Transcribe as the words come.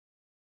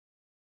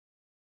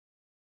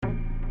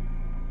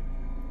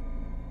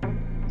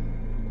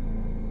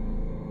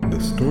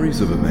stories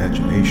of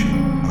imagination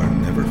are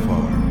never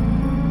far.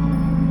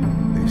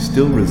 They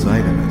still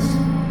reside in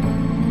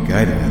us,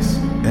 guiding us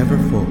ever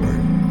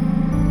forward.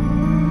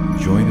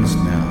 Join us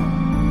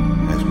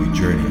now as we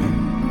journey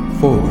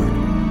forward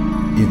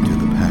into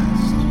the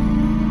past.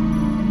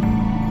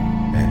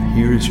 And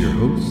here is your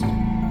host,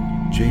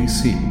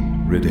 J.C.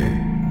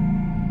 Riday.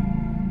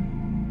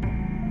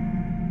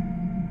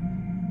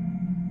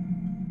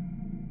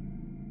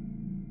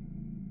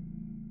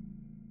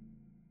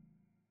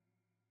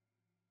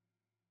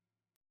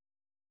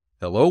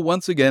 Hello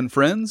once again,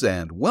 friends,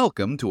 and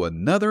welcome to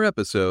another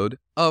episode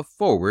of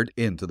Forward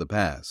into the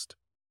Past.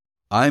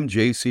 I'm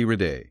J.C.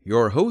 Riday,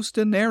 your host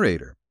and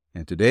narrator,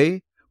 and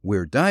today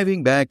we're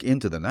diving back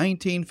into the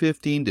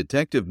 1915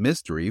 detective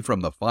mystery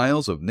from the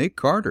files of Nick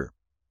Carter,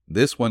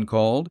 this one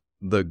called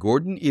The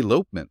Gordon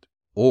Elopement,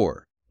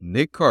 or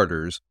Nick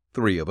Carter's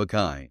Three of a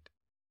Kind.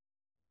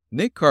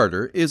 Nick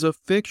Carter is a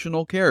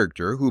fictional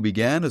character who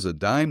began as a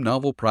dime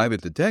novel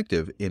private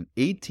detective in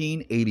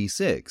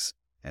 1886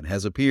 and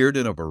has appeared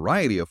in a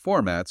variety of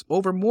formats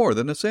over more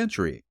than a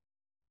century.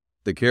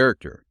 The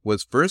character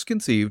was first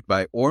conceived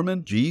by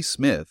Ormond G.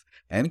 Smith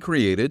and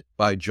created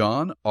by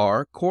John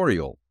R.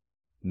 Coriel.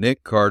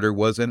 Nick Carter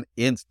was an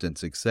instant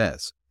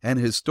success, and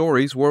his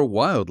stories were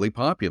wildly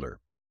popular.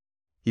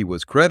 He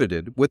was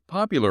credited with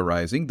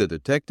popularizing the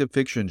detective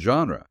fiction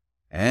genre,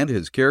 and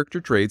his character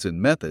traits and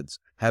methods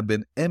have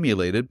been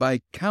emulated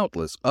by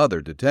countless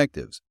other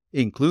detectives,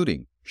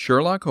 including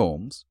Sherlock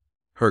Holmes,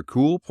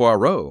 Hercule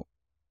Poirot,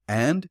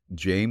 and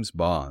James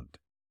Bond.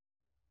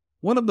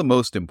 One of the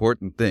most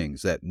important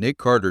things that Nick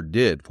Carter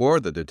did for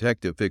the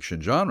detective fiction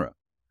genre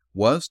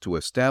was to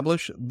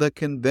establish the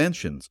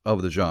conventions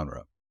of the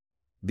genre.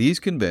 These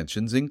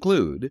conventions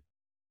include: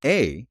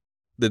 A.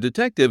 The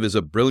detective is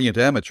a brilliant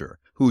amateur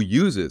who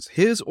uses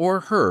his or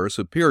her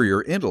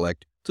superior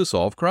intellect to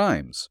solve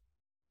crimes.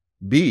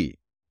 B.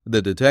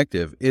 The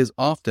detective is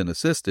often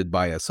assisted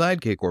by a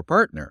sidekick or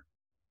partner.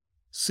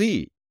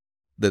 C.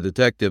 The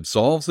detective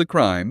solves the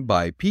crime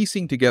by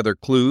piecing together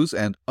clues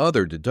and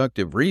other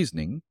deductive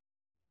reasoning.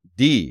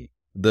 D.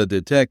 The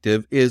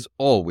detective is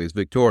always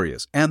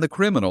victorious, and the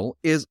criminal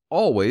is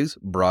always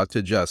brought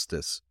to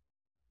justice.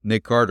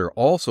 Nick Carter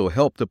also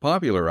helped to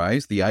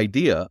popularize the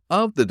idea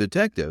of the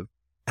detective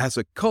as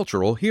a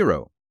cultural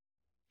hero.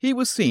 He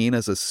was seen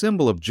as a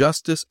symbol of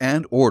justice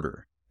and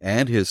order,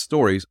 and his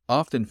stories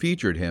often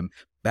featured him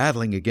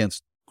battling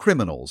against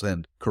criminals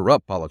and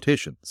corrupt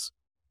politicians.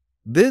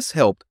 This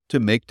helped to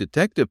make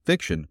detective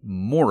fiction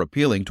more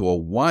appealing to a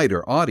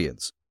wider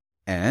audience,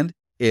 and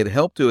it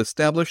helped to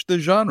establish the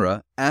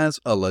genre as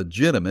a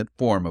legitimate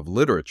form of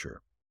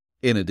literature.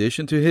 In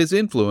addition to his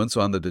influence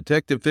on the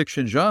detective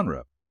fiction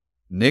genre,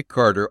 Nick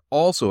Carter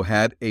also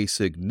had a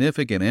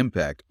significant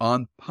impact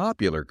on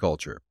popular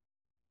culture.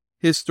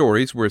 His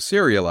stories were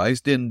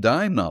serialized in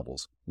dime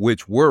novels,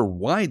 which were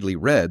widely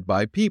read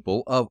by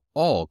people of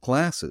all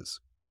classes.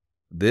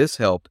 This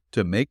helped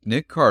to make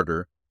Nick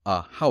Carter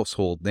a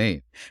household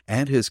name,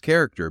 and his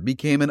character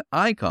became an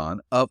icon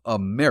of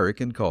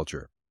American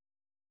culture.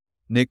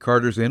 Nick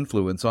Carter's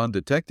influence on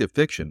detective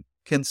fiction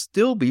can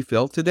still be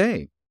felt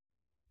today.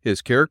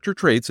 His character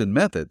traits and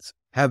methods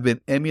have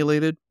been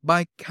emulated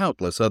by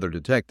countless other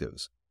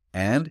detectives,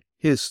 and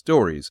his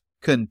stories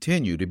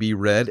continue to be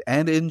read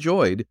and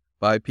enjoyed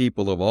by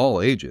people of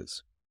all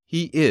ages.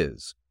 He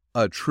is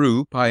a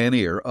true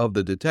pioneer of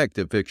the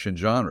detective fiction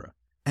genre,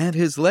 and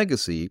his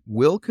legacy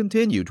will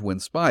continue to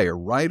inspire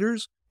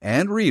writers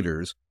and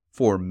readers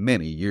for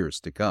many years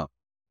to come.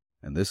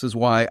 And this is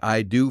why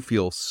I do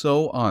feel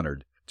so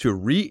honored to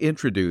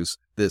reintroduce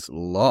this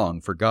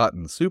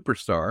long-forgotten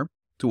superstar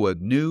to a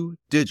new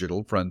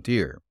digital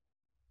frontier.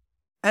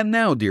 And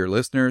now, dear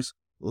listeners,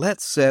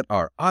 let's set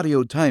our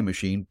audio time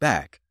machine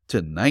back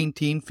to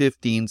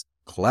 1915's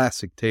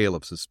classic tale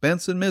of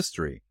suspense and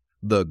mystery,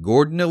 The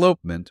Gordon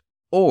Elopement,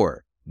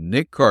 or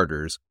Nick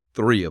Carter's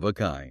Three of a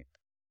Kind.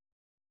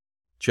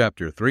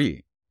 Chapter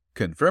 3.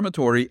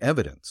 Confirmatory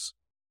Evidence.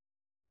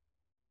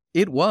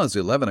 It was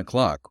 11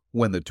 o'clock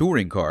when the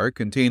touring car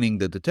containing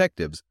the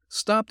detectives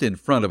stopped in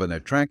front of an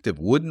attractive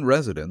wooden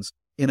residence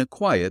in a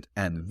quiet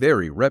and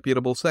very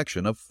reputable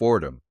section of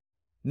Fordham.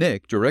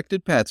 Nick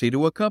directed Patsy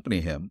to accompany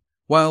him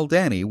while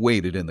Danny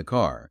waited in the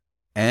car,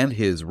 and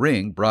his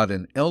ring brought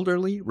an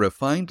elderly,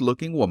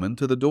 refined-looking woman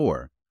to the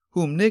door,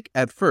 whom Nick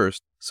at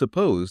first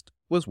supposed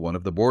was one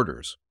of the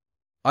boarders.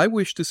 "I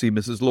wish to see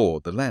Mrs.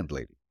 Lord, the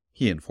landlady,"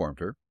 he informed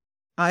her.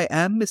 "I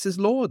am Mrs.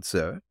 Lord,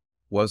 sir,"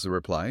 was the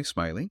reply,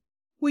 smiling.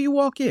 "Will you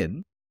walk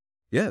in?"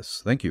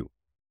 "Yes, thank you.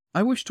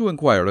 I wish to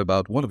inquire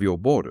about one of your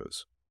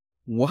boarders."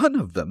 "One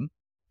of them?"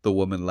 The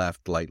woman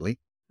laughed lightly.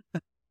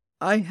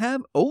 "I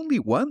have only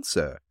one,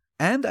 sir,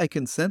 and I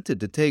consented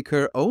to take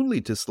her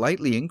only to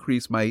slightly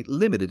increase my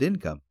limited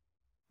income.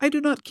 I do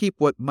not keep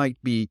what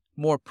might be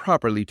more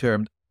properly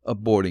termed a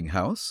boarding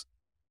house.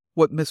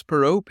 What Miss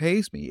Perot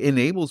pays me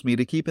enables me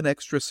to keep an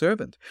extra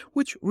servant,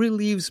 which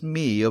relieves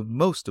me of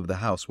most of the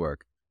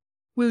housework.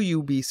 Will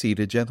you be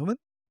seated, gentlemen?"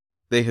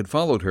 They had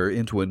followed her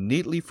into a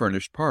neatly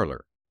furnished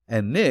parlor,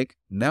 and Nick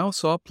now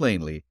saw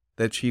plainly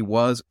that she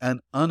was an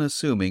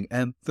unassuming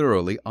and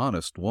thoroughly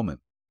honest woman,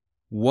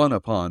 one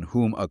upon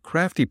whom a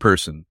crafty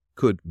person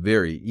could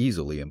very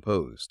easily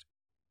impose.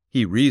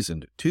 He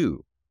reasoned,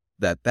 too,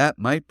 that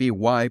might be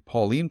why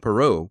Pauline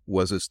Perrot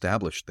was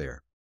established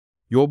there.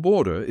 "Your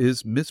boarder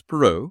is Miss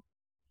Perrot?"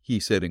 he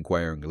said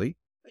inquiringly.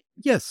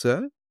 "Yes,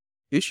 sir."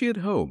 "Is she at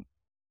home?"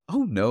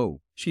 "Oh,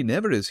 no, she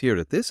never is here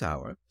at this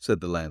hour,"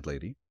 said the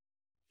landlady.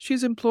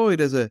 "She's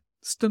employed as a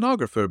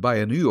stenographer by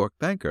a New York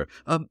banker,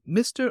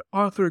 Mr.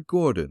 Arthur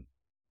Gordon.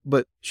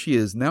 But she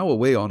is now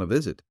away on a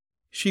visit.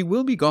 She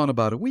will be gone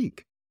about a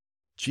week."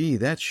 "Gee,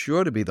 that's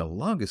sure to be the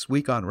longest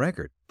week on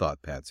record,"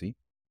 thought Patsy.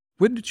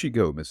 "When did she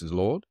go, Mrs.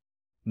 Lord?"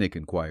 Nick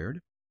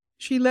inquired.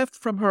 "She left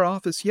from her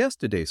office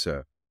yesterday,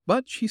 sir,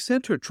 but she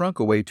sent her trunk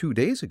away 2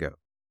 days ago."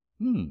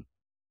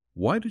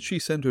 Why did she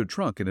send her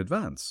trunk in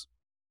advance?"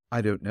 "I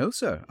don't know,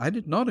 sir. I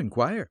did not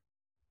inquire."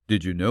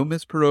 "Did you know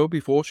Miss Perrot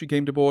before she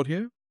came to board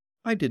here?"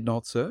 "I did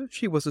not, sir.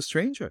 She was a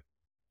stranger."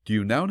 "Do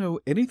you now know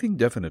anything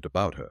definite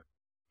about her?"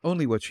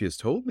 "Only what she has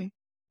told me."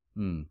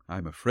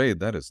 I'm afraid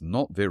that is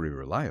not very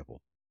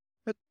reliable."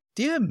 "But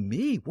dear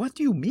me, what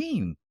do you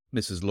mean?"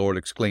 Mrs. Lord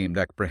exclaimed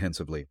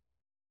apprehensively.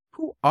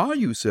 "Who are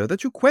you, sir,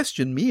 that you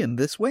question me in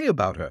this way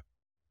about her?"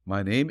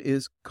 "My name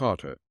is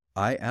Carter.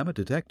 I am a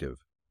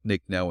detective,"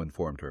 Nick now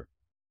informed her.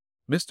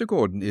 "Mr.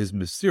 Gordon is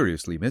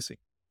mysteriously missing.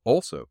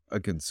 Also,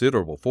 a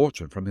considerable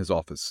fortune from his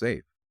office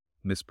safe.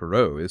 Miss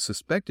Perrot is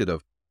suspected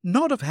of—"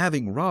 "Not of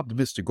having robbed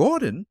Mr.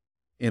 Gordon?"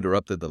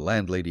 interrupted the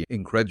landlady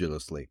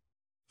incredulously.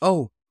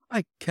 "Oh,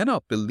 I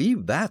cannot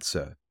believe that,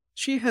 sir.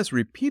 She has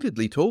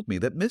repeatedly told me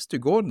that Mr.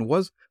 Gordon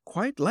was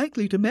quite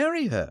likely to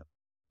marry her."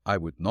 "I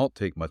would not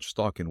take much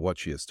stock in what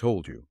she has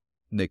told you,"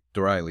 Nick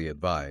dryly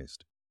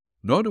advised.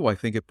 "Nor do I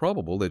think it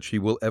probable that she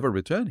will ever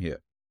return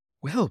here."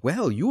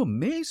 Well, you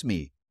amaze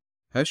me."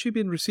 "Has she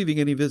been receiving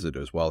any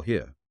visitors while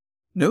here?"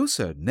 "No,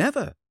 sir,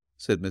 never,"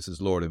 said Mrs.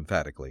 Lord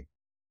emphatically.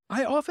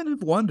 "I often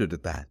have wondered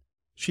at that.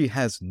 She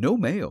has no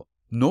mail,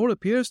 nor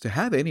appears to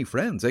have any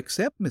friends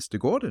except Mr.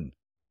 Gordon.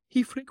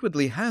 He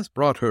frequently has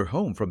brought her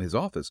home from his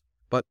office,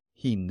 but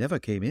he never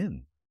came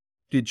in."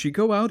 "Did she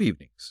go out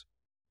evenings?"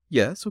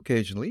 "Yes,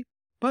 occasionally,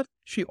 but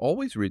she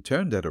always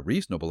returned at a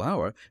reasonable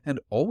hour, and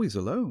always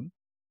alone."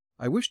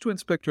 "I wish to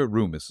inspect her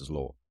room, Mrs.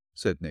 Lord,"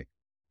 said Nick.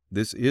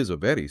 "This is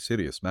a very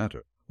serious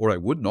matter, or I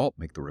would not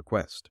make the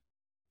request."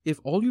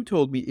 "If all you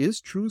told me is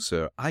true,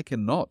 sir, I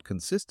cannot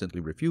consistently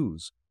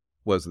refuse,"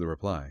 was the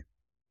reply.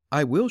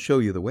 "I will show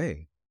you the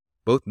way."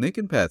 Both Nick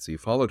and Patsy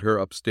followed her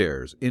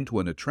upstairs into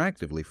an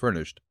attractively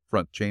furnished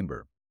front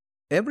chamber.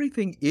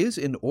 "Everything is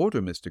in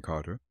order, Mr.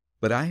 Carter,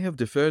 but I have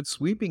deferred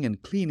sweeping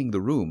and cleaning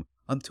the room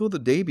until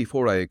the day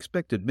before I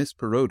expected Miss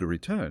Perrot to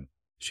return,"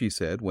 she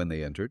said when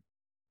they entered.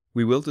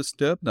 "We will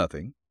disturb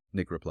nothing,"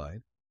 Nick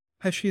replied.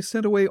 "Has she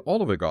sent away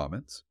all of her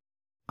garments?"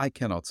 "I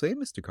cannot say,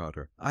 Mr.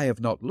 Carter. I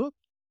have not looked."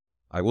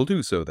 "I will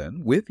do so,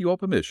 then, with your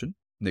permission,"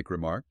 Nick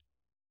remarked.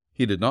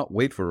 He did not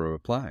wait for a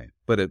reply,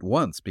 but at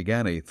once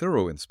began a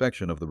thorough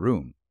inspection of the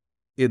room.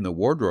 In the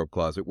wardrobe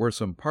closet were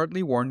some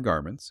partly worn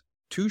garments,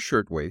 2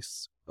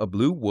 shirtwaists, a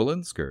blue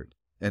woolen skirt,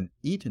 an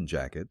Eton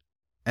jacket,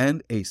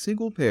 and a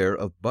single pair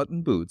of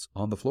button boots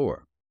on the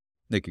floor.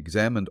 Nick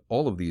examined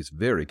all of these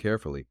very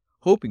carefully,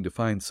 hoping to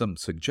find some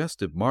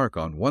suggestive mark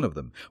on one of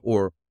them,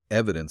 or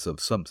evidence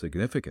of some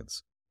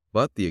significance.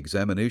 But the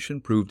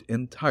examination proved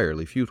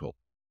entirely futile.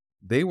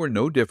 They were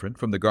no different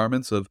from the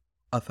garments of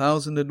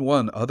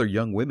 1,001 other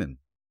young women.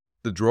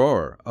 The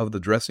drawer of the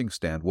dressing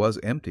stand was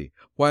empty,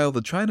 while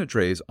the china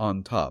trays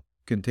on top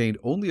contained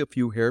only a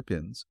few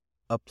hairpins,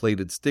 a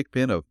plated stick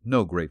pin of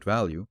no great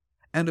value,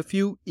 and a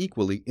few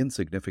equally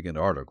insignificant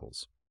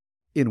articles.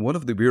 In one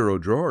of the bureau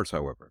drawers,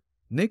 however,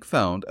 Nick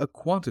found a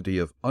quantity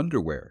of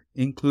underwear,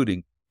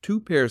 including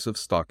 2 pairs of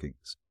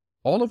stockings,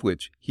 all of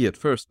which he at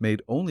first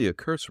made only a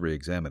cursory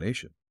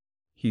examination.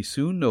 He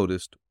soon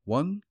noticed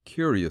one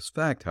curious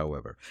fact,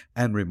 however,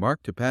 and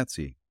remarked to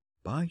Patsy,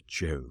 "By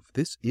Jove,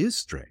 this is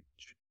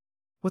strange."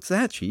 "What's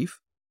that,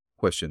 Chief?"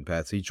 questioned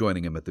Patsy,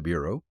 joining him at the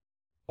bureau.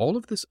 "All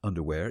of this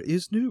underwear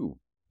is new,"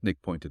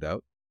 Nick pointed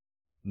out.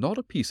 "Not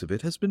a piece of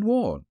it has been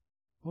worn."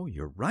 "Oh,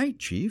 you're right,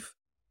 Chief."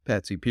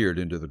 Patsy peered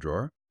into the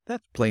drawer.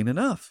 "That's plain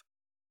enough."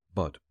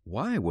 "But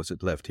why was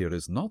it left here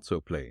is not so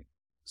plain,"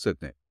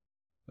 said Nick.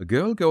 "A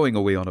girl going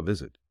away on a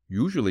visit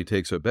usually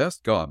takes her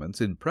best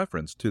garments in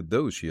preference to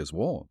those she has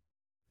worn."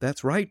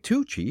 "That's right,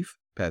 too, Chief,"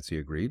 Patsy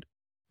agreed.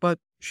 "But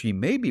she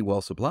may be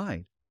well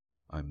supplied."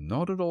 "I'm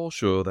not at all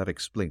sure that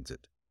explains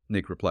it,"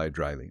 Nick replied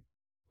dryly.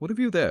 "What have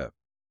you there?"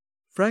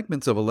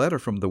 "Fragments of a letter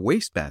from the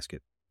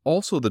wastebasket,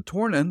 also the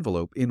torn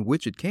envelope in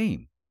which it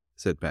came,"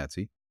 said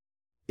Patsy.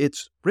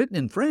 "It's written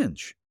in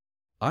French."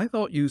 "I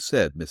thought you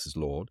said, Mrs.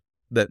 Lord,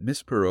 that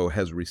Miss Perrot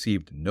has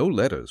received no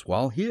letters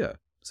while here,"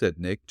 said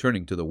Nick,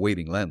 turning to the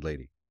waiting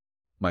landlady.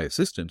 "My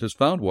assistant has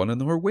found one in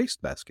her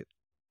wastebasket."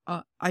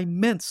 I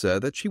meant, sir,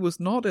 that she was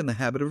not in the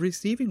habit of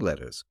receiving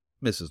letters,"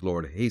 Mrs.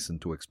 Lord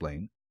hastened to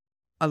explain.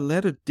 "A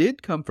letter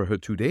did come for her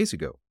 2 days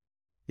ago.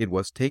 It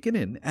was taken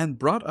in and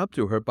brought up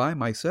to her by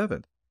my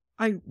servant.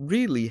 I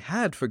really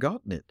had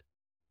forgotten it."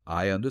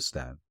 "I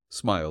understand,"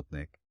 smiled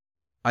Nick.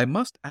 I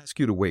must ask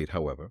you to wait,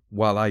 however,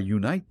 while I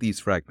unite these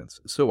fragments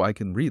so I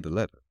can read the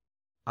letter.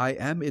 I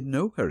am in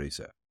no hurry,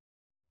 sir.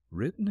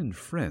 Written in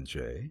French,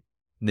 eh?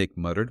 Nick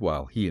muttered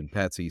while he and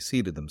Patsy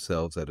seated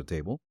themselves at a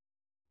table.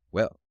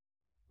 Well,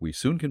 we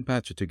soon can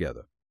patch it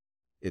together.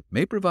 It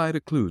may provide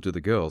a clue to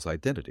the girl's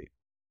identity.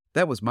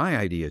 That was my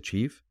idea,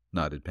 Chief,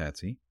 nodded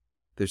Patsy.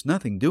 There's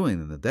nothing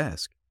doing in the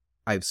desk.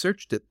 I've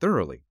searched it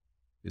thoroughly.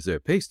 Is there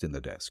paste in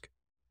the desk?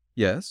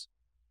 Yes.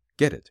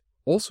 Get it.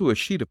 Also a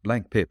sheet of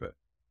blank paper,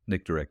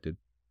 Nick directed.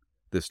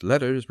 This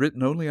letter is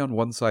written only on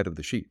one side of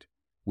the sheet.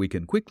 We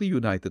can quickly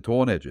unite the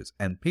torn edges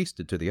and paste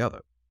it to the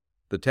other.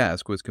 The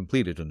task was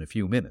completed in a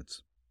few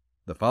minutes.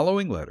 The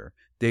following letter,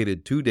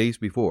 dated 2 days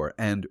before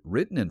and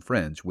written in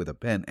French with a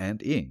pen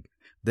and ink,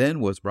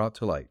 then was brought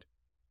to light.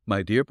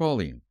 My dear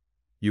Pauline,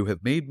 you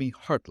have made me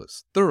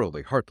heartless,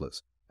 thoroughly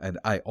heartless, and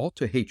I ought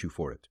to hate you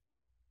for it.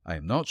 I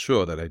am not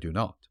sure that I do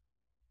not.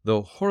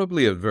 Though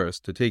horribly averse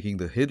to taking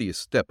the hideous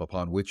step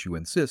upon which you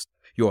insist,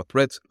 your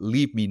threats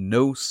leave me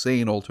no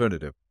sane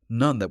alternative,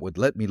 none that would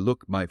let me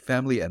look my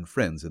family and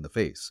friends in the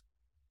face.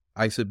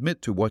 I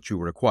submit to what you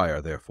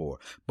require, therefore,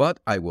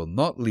 but I will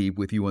not leave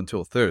with you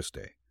until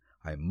Thursday.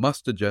 I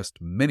must adjust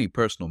many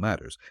personal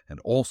matters and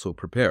also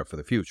prepare for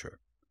the future.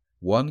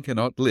 One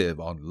cannot live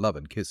on love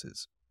and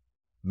kisses.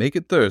 Make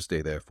it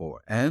Thursday, therefore,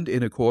 and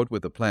in accord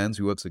with the plans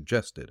you have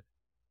suggested.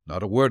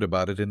 Not a word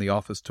about it in the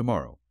office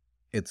tomorrow.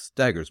 It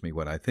staggers me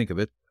when I think of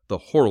it, the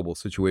horrible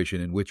situation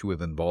in which you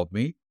have involved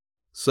me.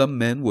 Some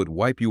men would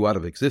wipe you out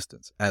of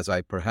existence, as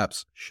I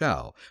perhaps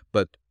shall,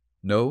 but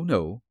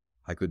no,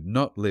 I could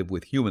not live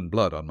with human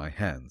blood on my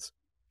hands.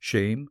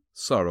 Shame,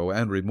 sorrow,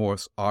 and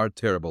remorse are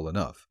terrible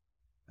enough.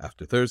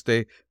 After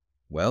Thursday,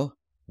 well,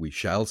 we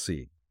shall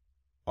see.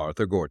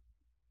 Arthur Gordon.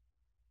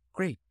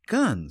 Great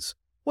guns!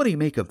 What do you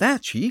make of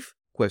that, Chief?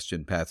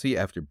 Questioned Patsy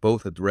after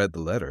both had read the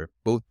letter,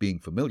 both being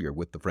familiar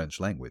with the French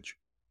language.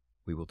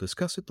 We will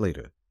discuss it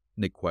later,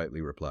 Nick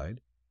quietly replied.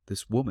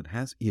 This woman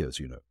has ears,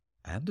 you know,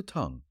 and a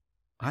tongue.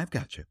 I've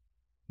got you.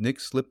 Nick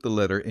slipped the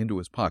letter into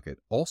his pocket,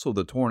 also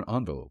the torn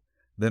envelope,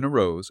 then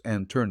arose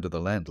and turned to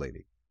the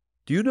landlady.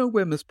 Do you know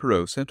where Miss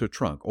Perot sent her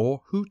trunk,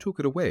 or who took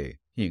it away?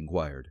 He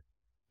inquired.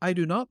 I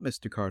do not,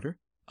 Mr. Carter.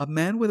 A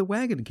man with a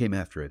wagon came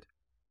after it.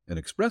 An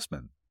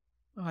expressman?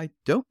 I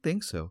don't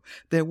think so.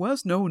 There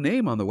was no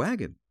name on the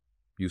wagon.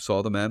 You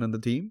saw the man and the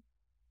team?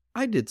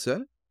 I did,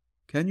 sir.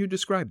 Can you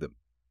describe them?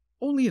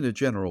 Only in a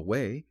general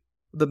way.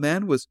 The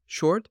man was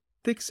short,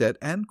 thick-set,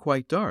 and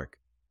quite dark.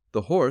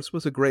 The horse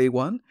was a gray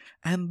one,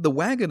 and the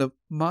wagon of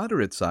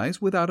moderate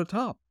size without a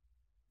top.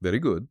 Very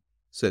good,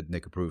 said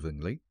Nick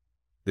approvingly.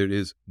 There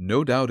is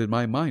no doubt in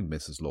my mind,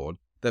 Mrs. Lord,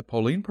 that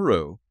Pauline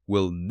Perot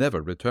will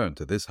never return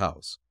to this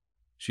house.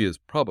 She is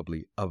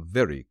probably a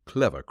very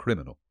clever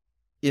criminal.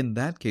 In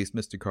that case,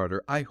 Mr.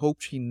 Carter, I hope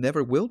she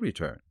never will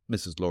return,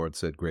 Mrs. Lord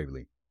said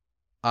gravely.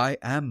 I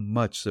am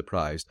much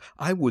surprised.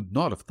 I would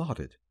not have thought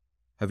it.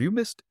 Have you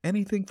missed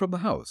anything from the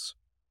house?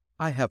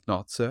 I have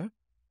not, sir.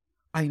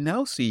 I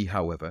now see,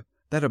 however,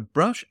 that a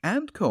brush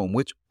and comb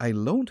which I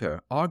loaned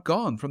her are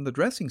gone from the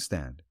dressing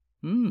stand.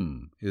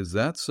 Is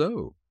that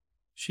so?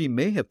 She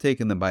may have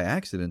taken them by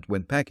accident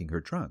when packing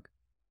her trunk.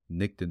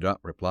 Nick did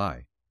not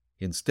reply.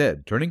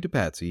 Instead, turning to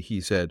Patsy,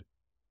 he said,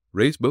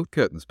 Raise both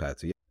curtains,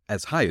 Patsy,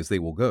 as high as they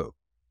will go.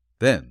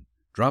 Then,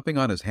 dropping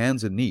on his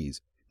hands and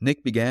knees,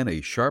 Nick began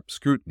a sharp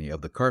scrutiny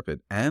of the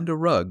carpet and a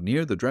rug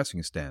near the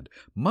dressing stand,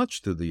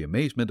 much to the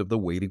amazement of the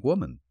waiting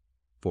woman.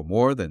 For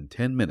more than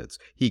 10 minutes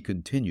he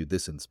continued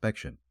this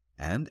inspection,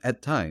 and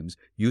at times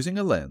using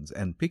a lens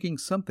and picking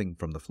something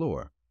from the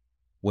floor.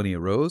 When he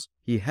arose,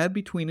 he had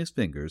between his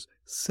fingers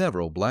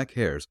several black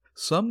hairs,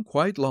 some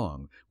quite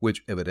long,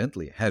 which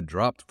evidently had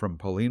dropped from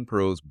Pauline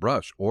Perot's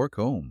brush or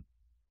comb.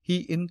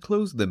 He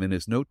enclosed them in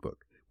his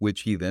notebook,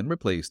 which he then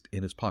replaced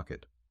in his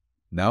pocket.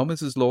 Now,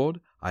 Mrs.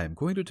 Lord, I am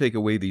going to take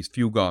away these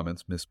few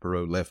garments Miss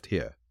Perot left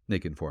here,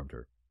 Nick informed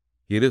her.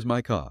 Here is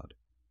my card.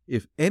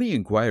 If any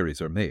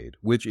inquiries are made,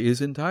 which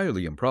is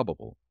entirely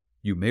improbable,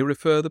 you may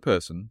refer the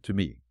person to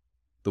me.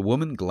 The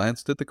woman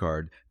glanced at the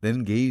card,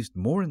 then gazed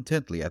more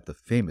intently at the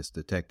famous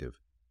detective.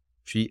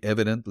 She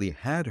evidently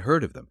had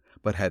heard of them,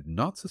 but had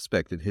not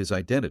suspected his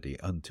identity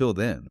until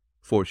then,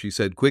 for she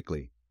said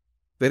quickly,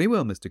 Very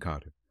well, Mr.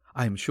 Carter.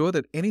 I am sure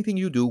that anything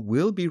you do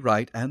will be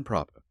right and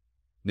proper.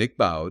 Nick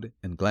bowed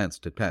and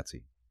glanced at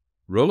Patsy.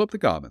 Roll up the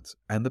garments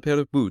and the pair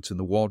of boots in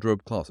the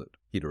wardrobe closet,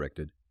 he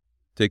directed.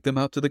 Take them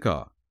out to the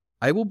car.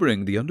 I will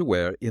bring the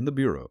underwear in the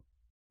bureau.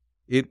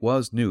 It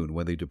was noon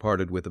when they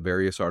departed with the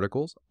various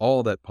articles,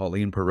 all that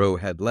Pauline Perot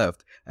had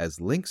left as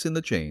links in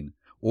the chain,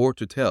 or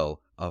to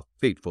tell a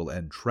fateful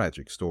and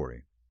tragic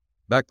story.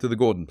 Back to the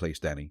Gordon place,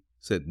 Danny,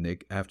 said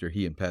Nick after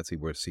he and Patsy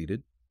were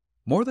seated.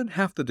 More than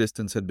half the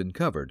distance had been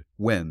covered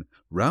when,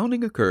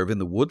 rounding a curve in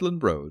the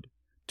woodland road,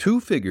 two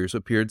figures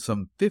appeared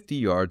some 50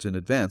 yards in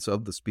advance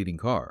of the speeding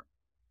car.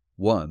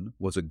 One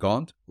was a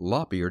gaunt,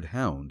 lop-eared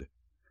hound.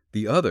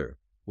 The other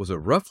was a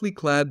roughly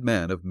clad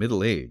man of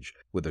middle age,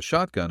 with a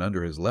shotgun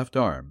under his left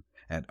arm,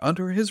 and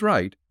under his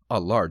right a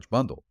large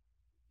bundle.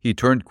 He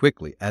turned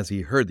quickly as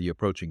he heard the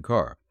approaching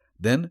car,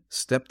 then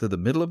stepped to the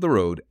middle of the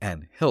road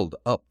and held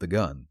up the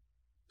gun.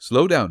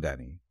 "Slow down,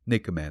 Danny,"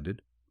 Nick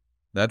commanded.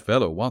 "That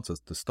fellow wants us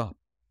to stop."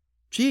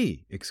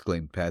 "Gee,"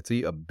 exclaimed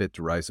Patsy a bit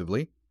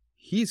derisively,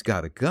 "he's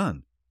got a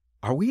gun.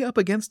 Are we up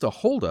against a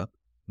holdup?"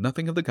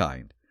 "Nothing of the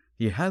kind.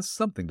 He has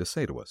something to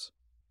say to us."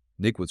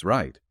 Nick was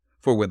right,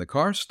 for when the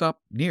car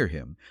stopped near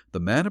him, the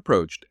man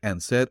approached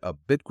and said a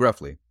bit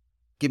gruffly,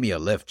 "Give me a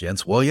lift,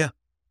 gents, will ya?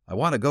 I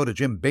want to go to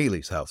Jim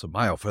Bailey's house a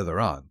mile further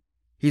on.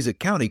 He's a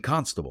county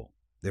constable.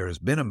 There has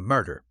been a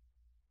murder."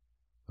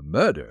 "A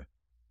murder?"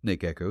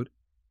 Nick echoed.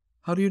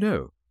 "How do you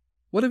know?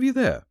 What have you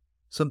there?"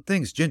 "Some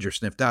things Ginger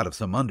sniffed out of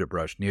some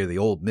underbrush near the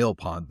old mill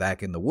pond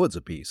back in the woods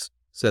a piece,"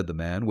 said the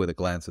man with a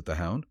glance at the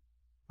hound.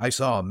 "I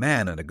saw a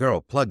man and a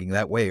girl plugging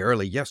that way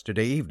early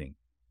yesterday evening.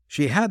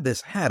 She had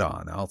this hat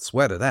on, I'll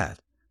swear to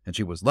that, and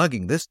she was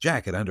lugging this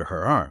jacket under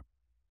her arm.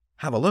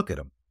 Have a look at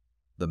 'em."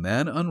 The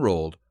man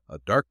unrolled a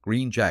dark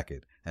green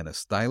jacket and a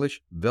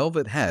stylish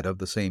velvet hat of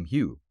the same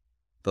hue.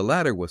 The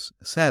latter was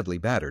sadly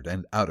battered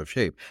and out of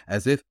shape,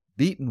 as if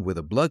beaten with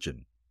a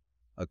bludgeon.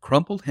 A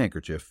crumpled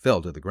handkerchief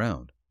fell to the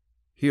ground.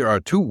 "Here are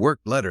 2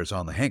 worked letters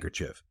on the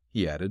handkerchief,"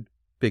 he added,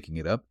 picking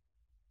it up.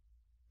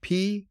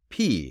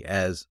 "P.P.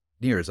 as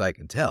near as I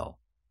can tell."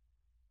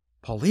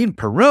 "Pauline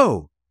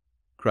Perot!"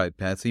 cried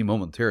Patsy,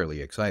 momentarily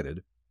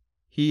excited.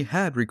 He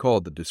had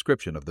recalled the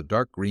description of the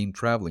dark green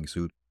traveling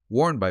suit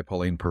worn by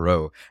Pauline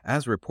Perot,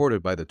 as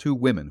reported by the 2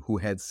 women who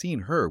had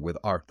seen her with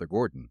Arthur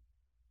Gordon.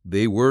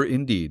 They were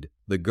indeed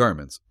the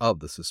garments of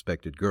the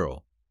suspected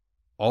girl.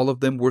 All of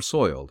them were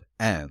soiled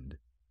and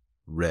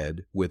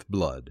red with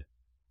blood.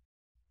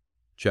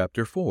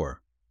 Chapter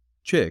 4.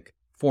 Chick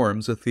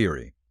Forms a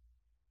Theory.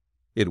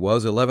 It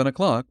was 11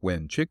 o'clock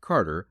when Chick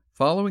Carter,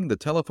 following the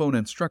telephone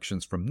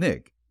instructions from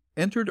Nick,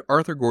 entered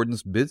Arthur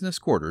Gordon's business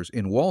quarters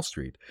in Wall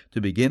Street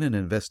to begin an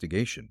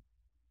investigation.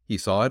 He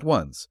saw at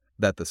once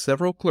that the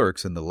several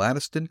clerks in the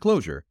latticed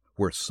enclosure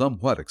were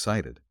somewhat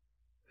excited.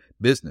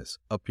 Business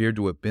appeared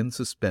to have been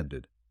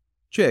suspended.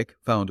 Chick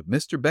found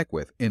Mr.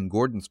 Beckwith in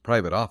Gordon's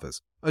private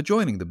office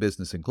adjoining the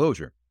business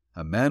enclosure,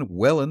 a man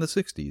well in the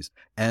 60s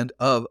and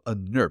of a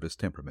nervous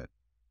temperament.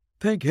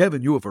 "Thank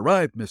heaven you have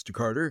arrived, Mr.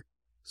 Carter,"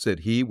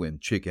 said he when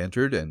Chick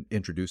entered and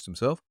introduced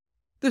himself.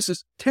 "This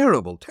is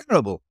terrible,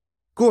 terrible.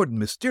 Gordon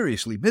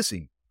mysteriously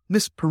missing.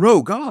 Miss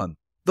Perot gone.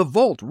 The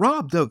vault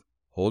robbed of—"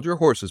 "Hold your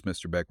horses,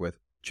 Mr. Beckwith,"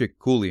 Chick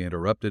coolly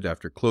interrupted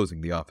after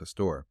closing the office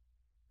door.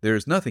 "There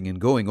is nothing in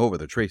going over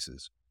the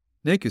traces.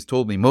 Nick has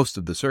told me most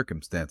of the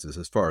circumstances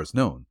as far as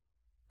known.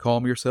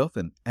 Calm yourself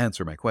and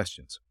answer my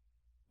questions."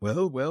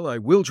 Well, I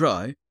will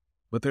try,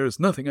 but there is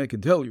nothing I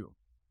can tell you."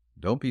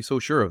 "Don't be so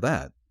sure of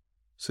that."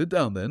 "Sit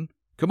down, then.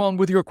 Come on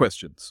with your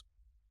questions."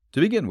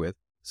 "To begin with,"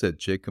 said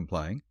Chick,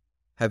 complying,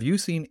 "have you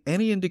seen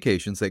any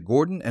indications that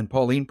Gordon and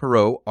Pauline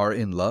Perot are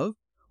in love,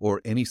 or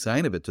any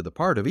sign of it to the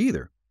part of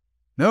either?"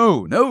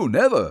 No,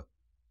 never,"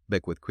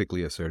 Beckwith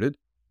quickly asserted.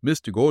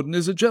 "Mr. Gordon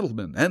is a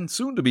gentleman, and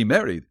soon to be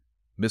married.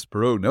 Miss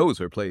Perot knows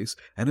her place,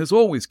 and has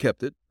always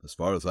kept it, as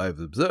far as I have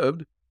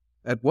observed."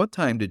 "At what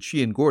time did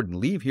she and Gordon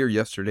leave here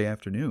yesterday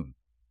afternoon?"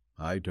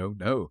 "I don't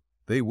know.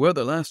 They were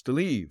the last to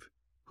leave."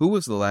 "Who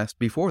was the last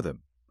before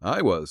them?"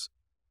 "I was.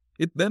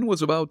 It then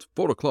was about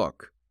 4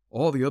 o'clock.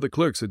 All the other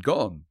clerks had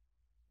gone."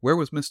 "Where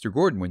was Mr.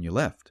 Gordon when you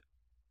left?"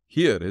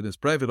 "Here, in his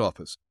private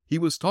office. He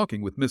was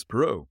talking with Miss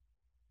Perot."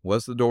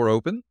 "Was the door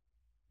open?"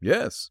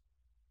 "Yes."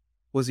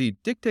 "Was he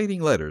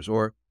dictating letters,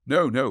 or—"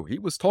 No, he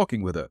was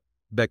talking with her,"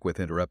 Beckwith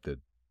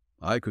interrupted.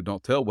 "I could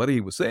not tell what he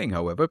was saying,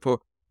 however, for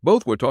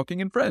both were talking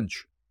in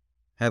French."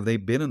 "Have they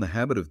been in the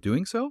habit of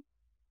doing so?"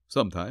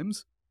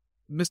 "Sometimes.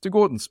 Mr.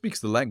 Gordon speaks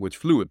the language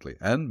fluently,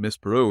 and Miss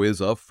Perot is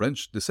of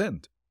French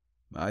descent.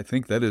 I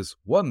think that is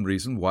one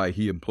reason why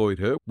he employed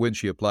her when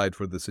she applied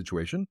for the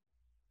situation."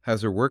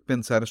 "Has her work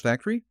been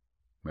satisfactory?"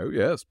 "Oh,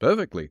 yes,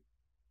 perfectly."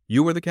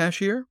 "You were the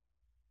cashier?"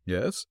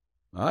 "Yes.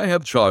 I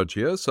have charge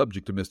here,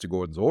 subject to Mr.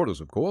 Gordon's orders,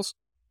 of course."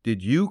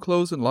 "Did you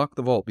close and lock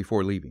the vault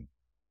before leaving?"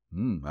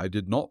 I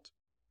did not.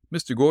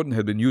 Mr. Gordon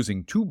had been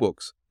using 2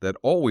 books that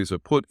always are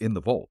put in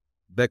the vault,"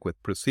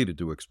 Beckwith proceeded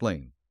to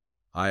explain.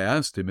 "I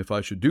asked him if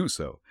I should do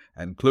so,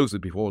 and close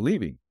it before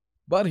leaving,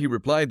 but he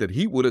replied that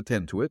he would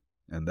attend to it,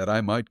 and that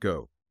I might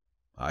go.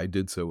 I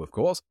did so, of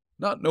course,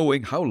 not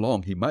knowing how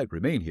long he might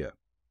remain here."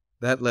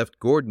 "That left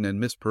Gordon and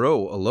Miss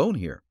Perot alone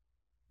here?"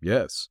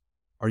 "Yes."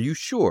 "Are you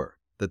sure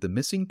that the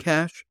missing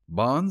cash,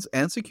 bonds,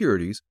 and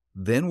securities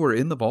then were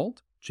in the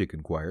vault?" Chick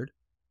inquired.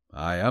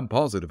 "I am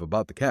positive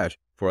about the cash,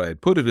 for I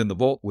had put it in the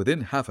vault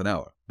within half an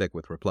hour,"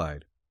 Beckwith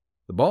replied.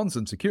 "The bonds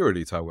and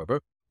securities,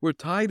 however, were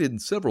tied in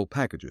several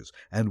packages,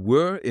 and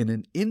were in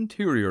an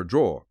interior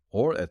drawer,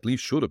 or at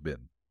least should have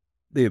been.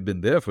 They have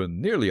been there for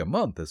nearly a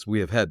month, as we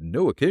have had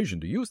no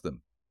occasion to use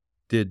them."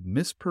 "Did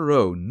Miss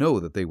Perot know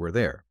that they were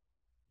there?"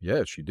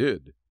 "Yes, she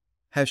did."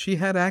 "Has she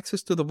had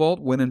access to the vault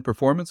when in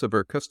performance of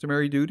her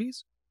customary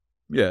duties?"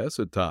 "Yes,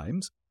 at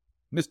times.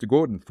 Mr.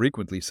 Gordon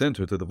frequently sent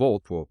her to the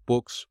vault for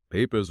books,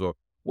 papers, or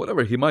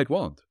whatever he might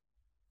want."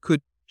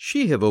 "Could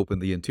she have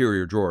opened the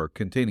interior drawer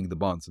containing the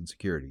bonds and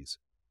securities?"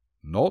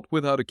 "Not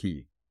without a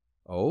key."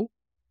 "Oh?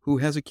 Who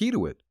has a key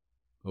to it?"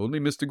 Only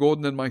Mr.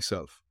 Gordon and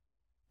myself.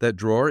 That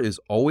drawer is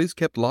always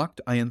kept locked,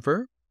 I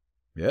infer?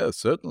 Yes,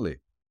 certainly.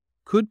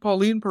 Could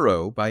Pauline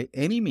Perrot, by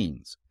any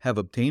means, have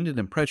obtained an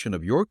impression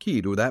of your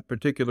key to that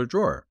particular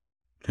drawer?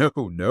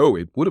 No,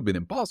 it would have been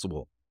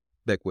impossible,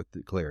 Beckwith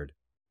declared.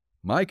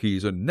 My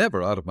keys are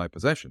never out of my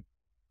possession.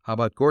 How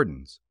about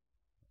Gordon's?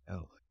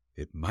 Well,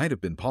 it might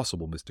have been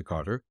possible, Mr.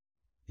 Carter.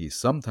 He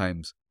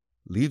sometimes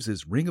leaves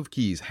his ring of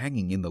keys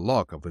hanging in the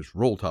lock of his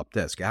roll-top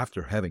desk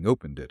after having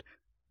opened it.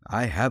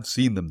 I have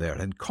seen them there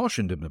and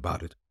cautioned him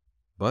about it.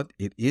 But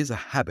it is a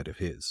habit of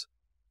his.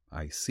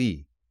 I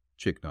see,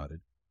 Chick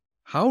nodded.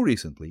 How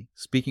recently,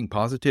 speaking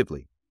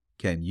positively,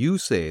 can you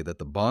say that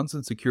the bonds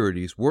and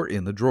securities were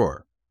in the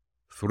drawer?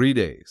 3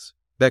 days,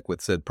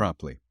 Beckwith said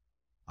promptly.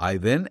 I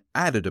then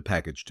added a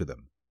package to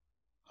them.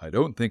 I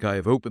don't think I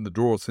have opened the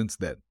drawer since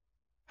then.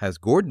 Has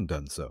Gordon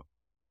done so?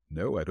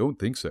 No, I don't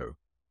think so.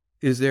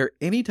 Is there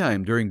any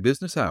time during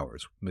business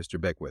hours, Mr.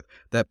 Beckwith,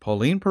 that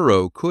Pauline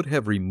Perrot could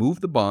have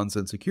removed the bonds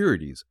and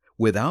securities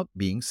without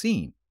being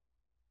seen?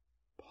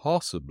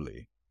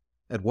 Possibly.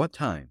 At what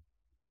time?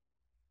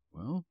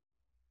 Well,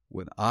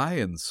 when I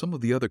and some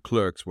of the other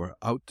clerks were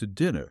out to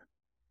dinner.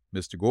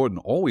 Mr. Gordon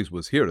always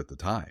was here at the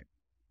time.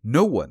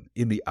 No one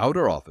in the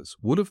outer office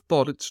would have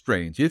thought it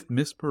strange if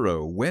Miss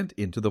Perrot went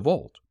into the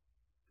vault.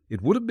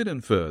 It would have been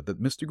inferred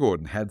that Mr.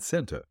 Gordon had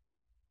sent her.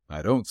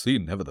 I don't see,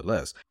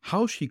 nevertheless,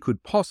 how she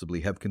could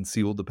possibly have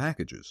concealed the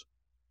packages.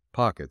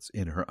 Pockets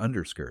in her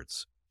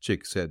underskirts,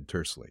 Chick said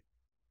tersely.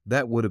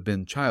 That would have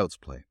been child's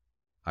play.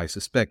 I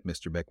suspect,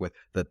 Mr. Beckwith,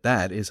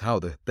 that is how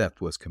the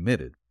theft was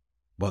committed.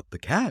 But the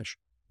cash?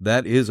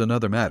 That is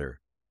another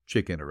matter,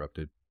 Chick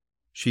interrupted.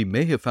 She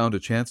may have found a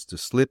chance to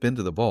slip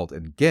into the vault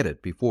and get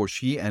it before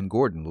she and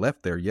Gordon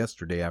left there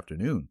yesterday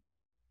afternoon.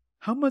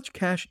 How much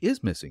cash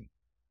is missing?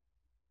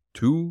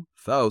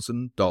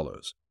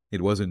 $2,000.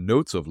 It was in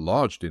notes of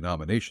large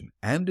denomination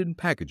and in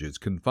packages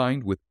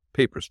confined with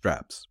paper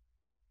straps.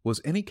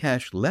 Was any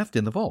cash left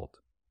in the vault?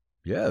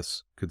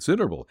 Yes,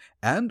 considerable,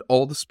 and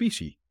all the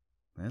specie.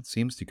 That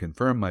seems to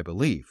confirm my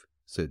belief,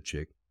 said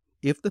Chick.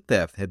 If the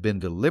theft had been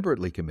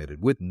deliberately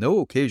committed with no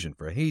occasion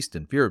for haste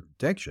and fear of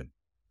detection,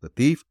 the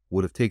thief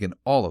would have taken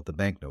all of the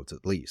banknotes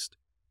at least.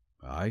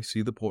 I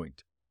see the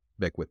point,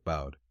 Beckwith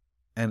bowed.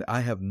 And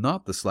I have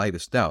not the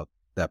slightest doubt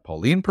that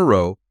Pauline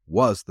Perrot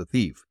was the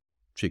thief,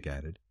 Chick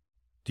added.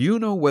 Do you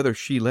know whether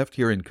she left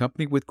here in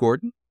company with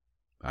Gordon?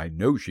 I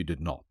know she did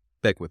not,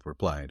 Beckwith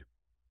replied.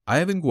 I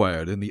have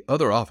inquired in the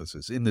other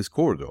offices in this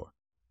corridor.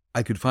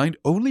 I could find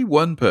only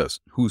one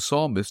person who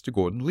saw Mr.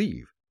 Gordon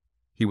leave.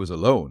 He was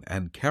alone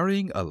and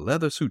carrying a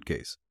leather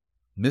suitcase.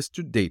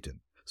 Mr.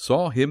 Dayton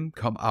saw him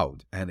come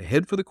out and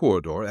head for the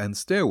corridor and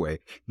stairway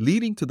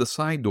leading to the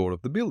side door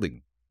of the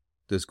building.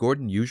 Does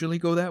Gordon usually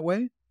go that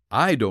way?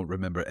 I don't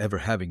remember ever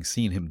having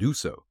seen him do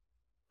so.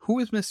 Who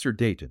is Mr.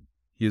 Dayton?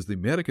 He is the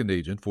American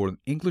agent for an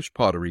English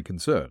pottery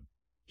concern.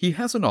 He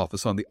has an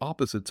office on the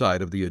opposite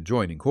side of the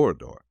adjoining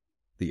corridor.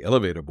 The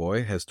elevator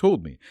boy has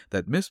told me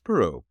that Miss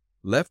Perrot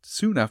left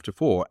soon after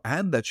 4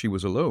 and that she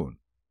was alone.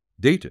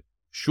 Dayton,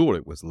 sure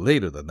it was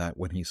later than that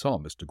when he saw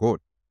Mr.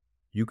 Gordon.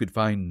 You could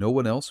find no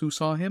one else who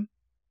saw him?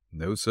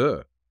 No,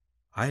 sir.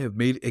 I have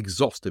made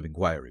exhaustive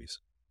inquiries.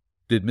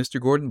 Did Mr.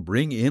 Gordon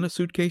bring in a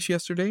suitcase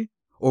yesterday?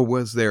 Or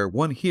was there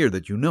one here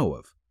that you know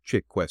of?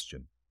 Chick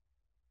questioned.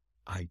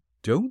 I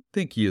don't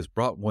think he has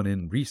brought one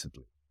in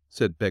recently,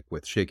 said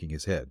Beckwith, shaking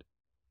his head.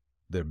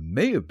 There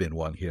may have been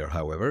one here,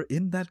 however,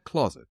 in that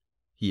closet,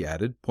 he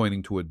added,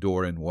 pointing to a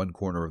door in one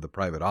corner of the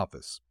private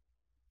office.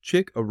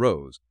 Chick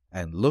arose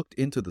and looked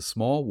into the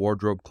small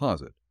wardrobe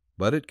closet,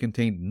 but it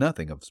contained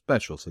nothing of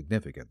special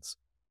significance.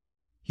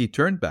 He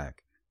turned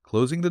back,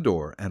 closing the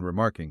door and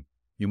remarking,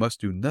 You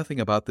must do nothing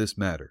about this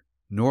matter,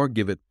 nor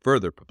give it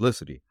further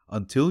publicity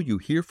until you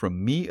hear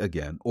from me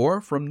again or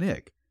from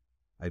Nick.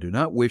 I do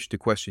not wish to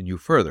question you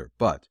further,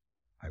 but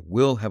I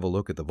will have a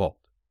look at the vault.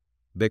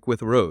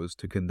 Beckwith rose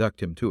to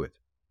conduct him to it.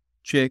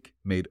 Chick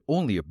made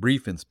only a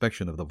brief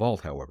inspection of the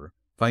vault, however,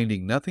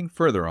 finding nothing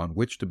further on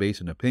which to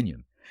base an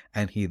opinion,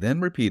 and he then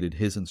repeated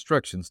his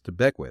instructions to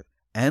Beckwith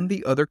and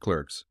the other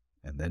clerks,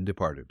 and then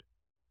departed.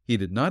 He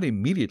did not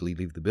immediately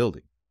leave the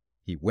building.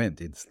 He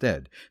went,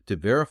 instead, to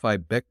verify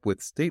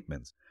Beckwith's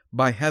statements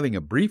by having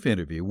a brief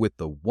interview with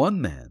the one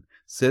man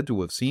said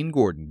to have seen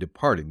Gordon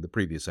departing the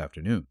previous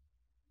afternoon.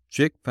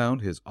 Chick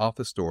found his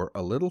office door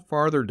a little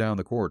farther down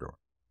the corridor.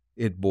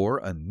 It bore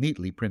a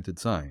neatly printed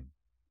sign.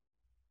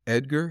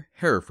 Edgar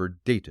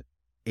Hereford Dayton,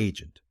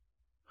 Agent.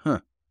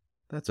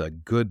 That's a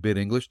good bit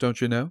English,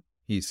 don't you know?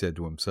 He said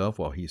to himself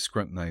while he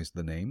scrutinized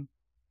the name.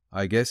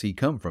 I guess he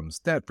come from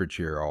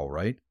Staffordshire, all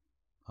right.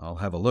 I'll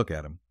have a look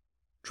at him.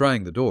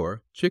 Trying the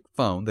door, Chick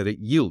found that it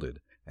yielded,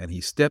 and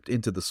he stepped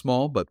into the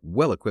small but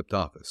well-equipped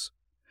office.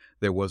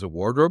 There was a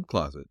wardrobe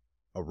closet,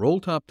 a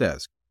roll-top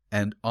desk,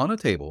 and on a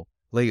table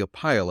lay a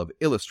pile of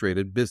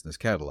illustrated business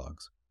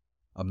catalogs.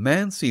 A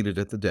man seated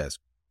at the desk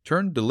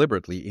turned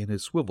deliberately in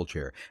his swivel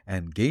chair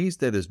and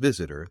gazed at his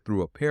visitor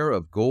through a pair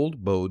of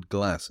gold-bowed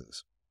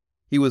glasses.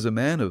 He was a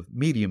man of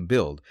medium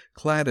build,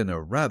 clad in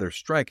a rather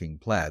striking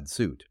plaid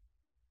suit.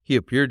 He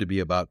appeared to be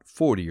about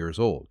 40 years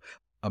old,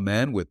 a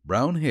man with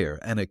brown hair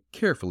and a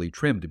carefully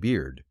trimmed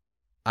beard,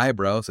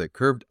 eyebrows that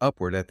curved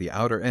upward at the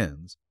outer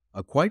ends,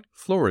 a quite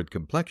florid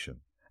complexion,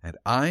 and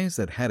eyes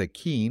that had a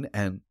keen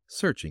and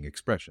searching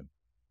expression.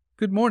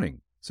 "Good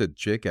morning," said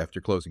Chick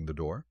after closing the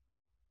door.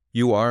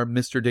 "You are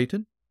Mr.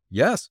 Dayton?"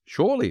 "Yes,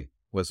 surely,"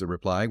 was the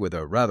reply with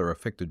a rather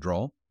affected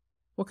drawl.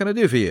 "What can I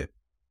do for you?"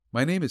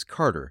 "My name is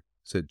Carter,"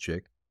 said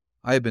Chick.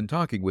 "I have been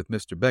talking with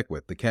Mr.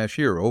 Beckwith, the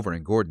cashier over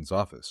in Gordon's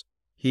office.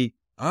 He—"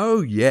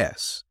 "Oh,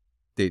 yes,"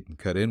 Dayton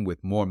cut in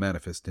with more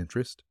manifest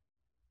interest.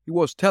 "He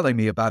was telling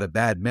me about a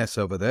bad mess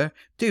over there.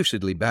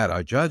 Deucedly bad,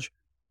 I judge.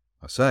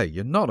 I say,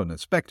 you're not an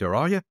inspector,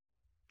 are you?"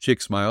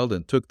 Chick smiled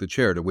and took the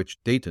chair to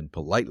which Dayton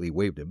politely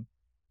waved him.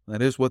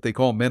 "That is what they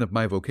call men of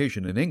my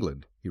vocation in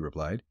England," he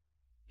replied.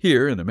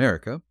 "Here in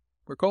America,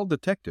 we're called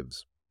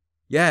detectives."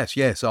 Yes,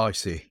 I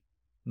see,"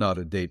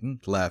 nodded Dayton,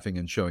 laughing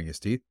and showing his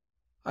teeth.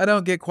 "I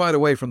don't get quite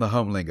away from the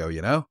home lingo,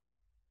 you know."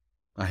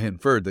 "I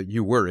inferred that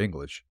you were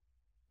English."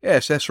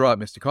 "Yes, that's right,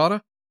 Mr.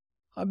 Carter.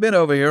 I've been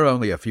over here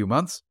only a few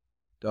months.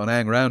 Don't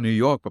hang around New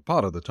York but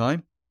part of the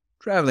time.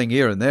 Traveling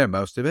here and there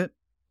most of it.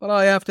 But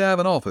I have to have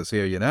an office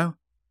here, you know.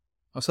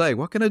 I say,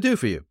 what can I do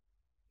for you?"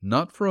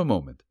 Not for a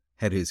moment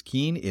had his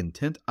keen,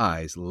 intent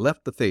eyes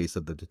left the face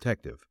of the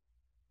detective.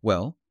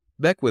 "Well,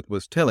 Beckwith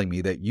was telling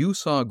me that you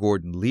saw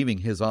Gordon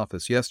leaving his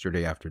office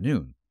yesterday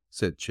afternoon,"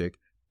 said Chick,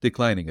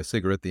 declining a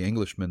cigarette the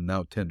Englishman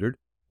now tendered,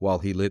 while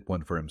he lit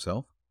one for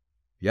himself.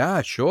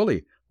 "Yeah,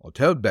 surely. I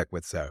told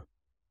Beckwith so."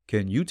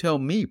 "Can you tell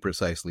me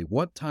precisely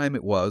what time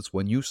it was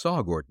when you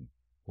saw Gordon?"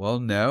 "Well,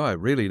 no, I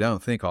really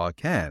don't think I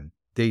can,"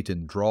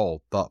 Dayton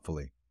drawled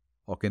thoughtfully.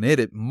 "I can hit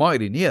it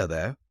mighty near,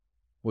 though."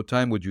 "What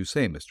time would you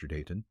say, Mr.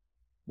 Dayton?"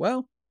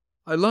 "Well,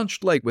 I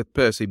lunched late with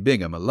Percy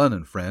Bingham, a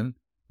London friend,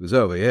 who was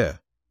over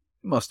here.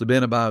 It must have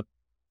been about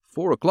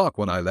 4 o'clock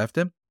when I left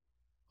him.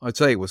 I'd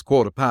say it was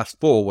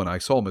 4:15 when I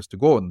saw Mr.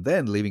 Gordon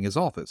then leaving his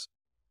office.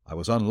 I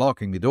was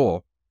unlocking the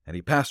door, and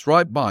he passed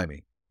right by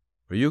me."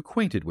 "Are you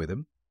acquainted with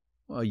him?"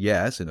 "Well,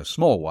 yes, in a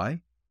small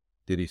way."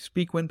 "Did he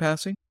speak when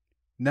passing?"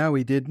 "No,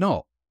 he did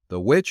not, the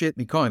which hit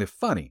me kind of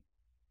funny.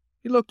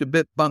 He looked a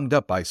bit bunged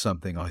up by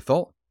something, I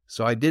thought,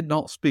 so I did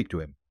not speak to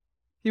him.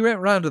 He went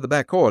round to the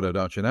back corridor,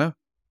 don't you know,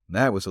 and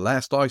that was the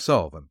last I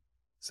saw of him,"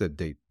 said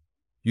Dayton.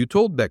 "You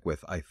told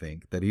Beckwith, I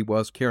think, that he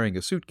was carrying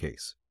a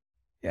suitcase."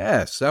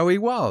 "Yes, so he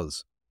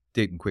was,"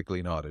 Dayton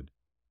quickly nodded.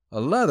 "A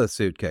leather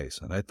suitcase,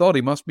 and I thought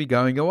he must be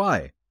going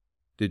away."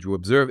 "Did you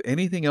observe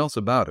anything else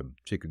about him?"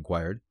 Chick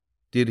inquired.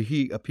 "Did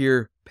he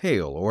appear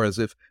pale or as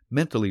if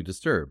mentally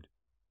disturbed?"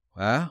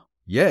 "Well,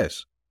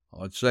 yes.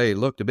 I'd say he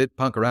looked a bit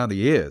punk around the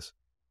ears,"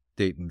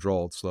 Dayton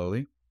drawled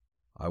slowly.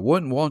 "I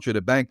wouldn't want you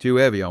to bank too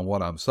heavy on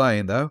what I'm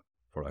saying, though,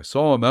 for I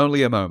saw him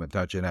only a moment,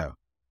 don't you know.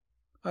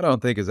 I don't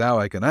think as how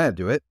I can add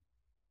to it."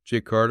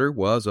 Chick Carter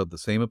was of the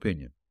same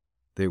opinion.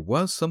 There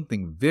was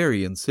something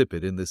very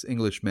insipid in this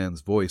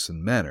Englishman's voice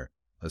and manner,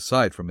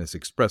 aside from his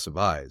expressive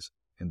eyes,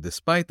 and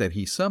despite that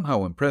he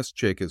somehow impressed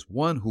Chick as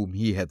one whom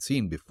he had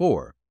seen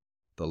before,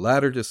 the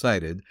latter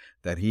decided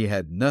that he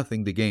had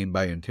nothing to gain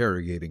by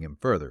interrogating him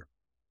further.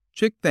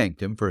 Chick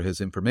thanked him for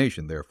his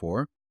information,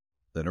 therefore,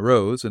 then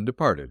arose and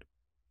departed.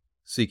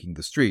 Seeking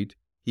the street,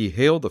 he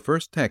hailed the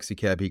first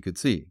taxicab he could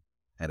see,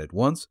 and at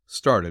once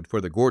started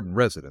for the Gordon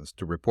residence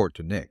to report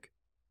to Nick.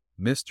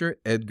 Mr.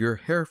 Edgar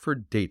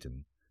Hereford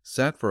Dayton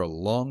sat for a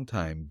long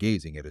time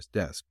gazing at his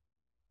desk.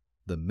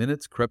 The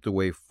minutes crept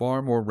away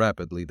far more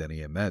rapidly than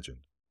he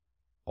imagined.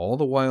 All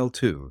the while,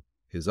 too,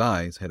 his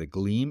eyes had a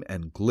gleam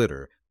and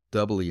glitter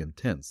doubly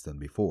intense than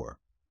before.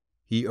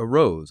 He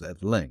arose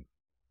at length,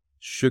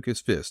 shook his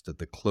fist at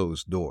the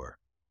closed door.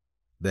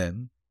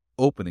 Then,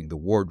 opening the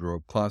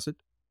wardrobe closet,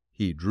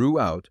 he drew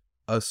out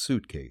a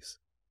suitcase,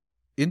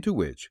 into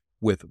which,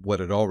 with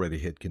what it already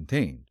had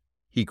contained,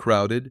 he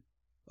crowded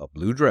a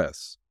blue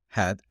dress,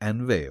 hat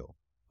and veil,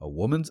 a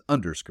woman's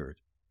underskirt,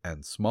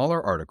 and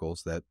smaller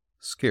articles that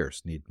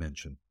scarce need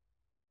mention.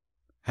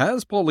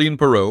 Has Pauline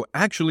Perot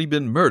actually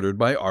been murdered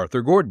by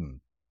Arthur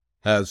Gordon?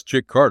 Has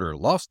Chick Carter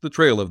lost the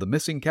trail of the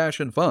missing cash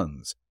and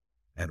funds?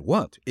 And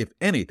what, if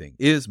anything,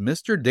 is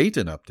Mr.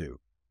 Dayton up to?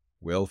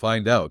 We'll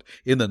find out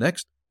in the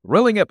next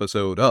thrilling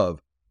episode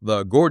of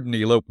The Gordon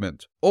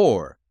Elopement,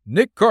 or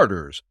Nick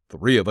Carter's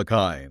Three of a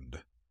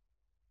Kind.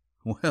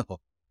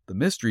 Well, the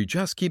mystery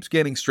just keeps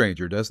getting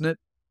stranger, doesn't it?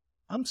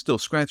 I'm still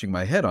scratching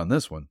my head on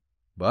this one,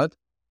 but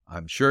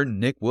I'm sure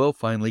Nick will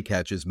finally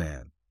catch his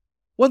man.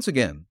 Once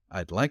again,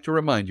 I'd like to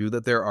remind you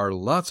that there are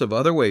lots of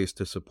other ways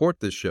to support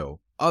this show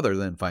other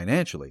than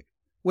financially,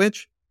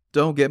 which,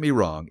 don't get me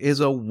wrong, is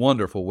a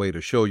wonderful way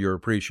to show your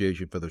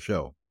appreciation for the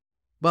show.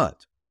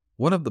 But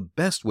one of the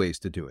best ways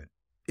to do it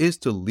is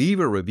to leave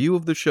a review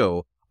of the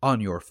show on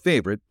your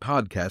favorite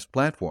podcast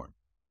platform.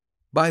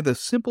 By the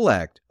simple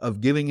act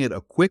of giving it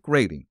a quick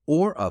rating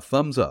or a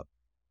thumbs up,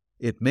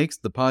 it makes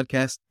the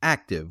podcast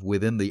active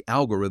within the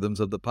algorithms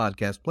of the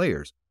podcast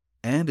players,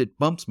 and it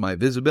bumps my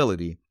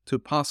visibility to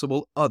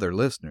possible other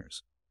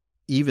listeners.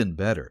 Even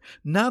better,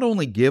 not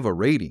only give a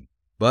rating,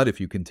 but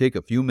if you can take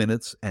a few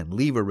minutes and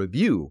leave a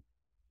review,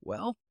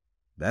 well,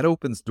 That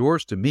opens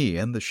doors to me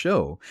and the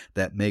show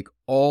that make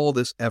all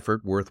this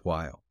effort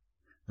worthwhile.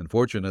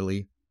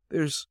 Unfortunately,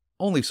 there's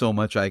only so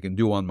much I can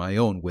do on my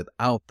own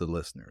without the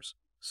listeners.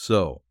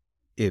 So,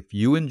 if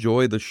you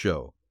enjoy the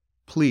show,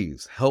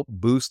 please help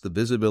boost the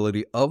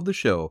visibility of the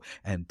show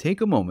and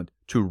take a moment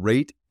to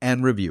rate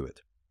and review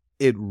it.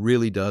 It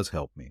really does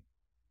help me.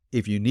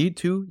 If you need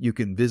to, you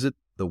can visit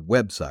the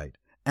website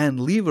and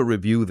leave a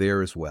review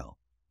there as well.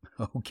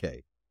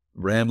 Okay,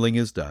 rambling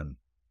is done.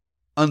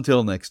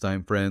 Until next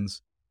time,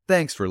 friends,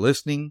 thanks for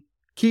listening,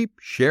 keep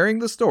sharing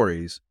the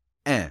stories,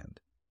 and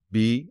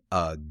be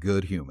a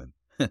good human.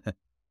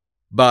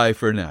 Bye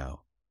for now.